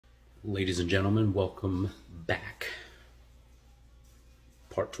Ladies and gentlemen, welcome back.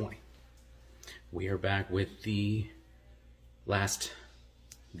 Part 20. We are back with the last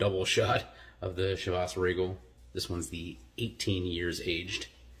double shot of the Chivas Regal. This one's the 18 years aged.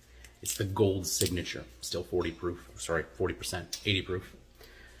 It's the gold signature, still 40 proof, sorry, 40%, 80 proof.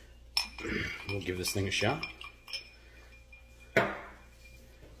 We'll give this thing a shot.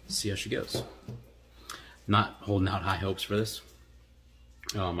 See how she goes. Not holding out high hopes for this.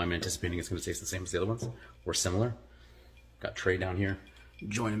 I'm anticipating it's going to taste the same as the other ones, or similar. Got Trey down here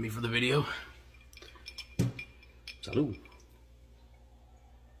joining me for the video. Salud.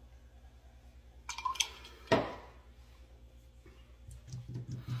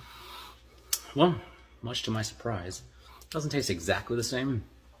 Well, much to my surprise, it doesn't taste exactly the same.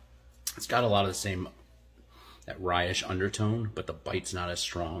 It's got a lot of the same, that rye-ish undertone, but the bite's not as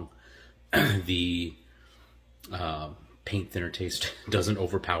strong. The paint thinner taste doesn't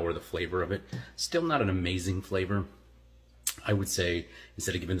overpower the flavor of it. Still not an amazing flavor. I would say,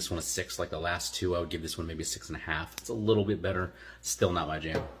 instead of giving this one a 6 like the last two, I would give this one maybe a 6.5. It's a little bit better. Still not my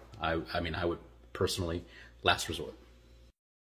jam. I mean, I would personally, last resort.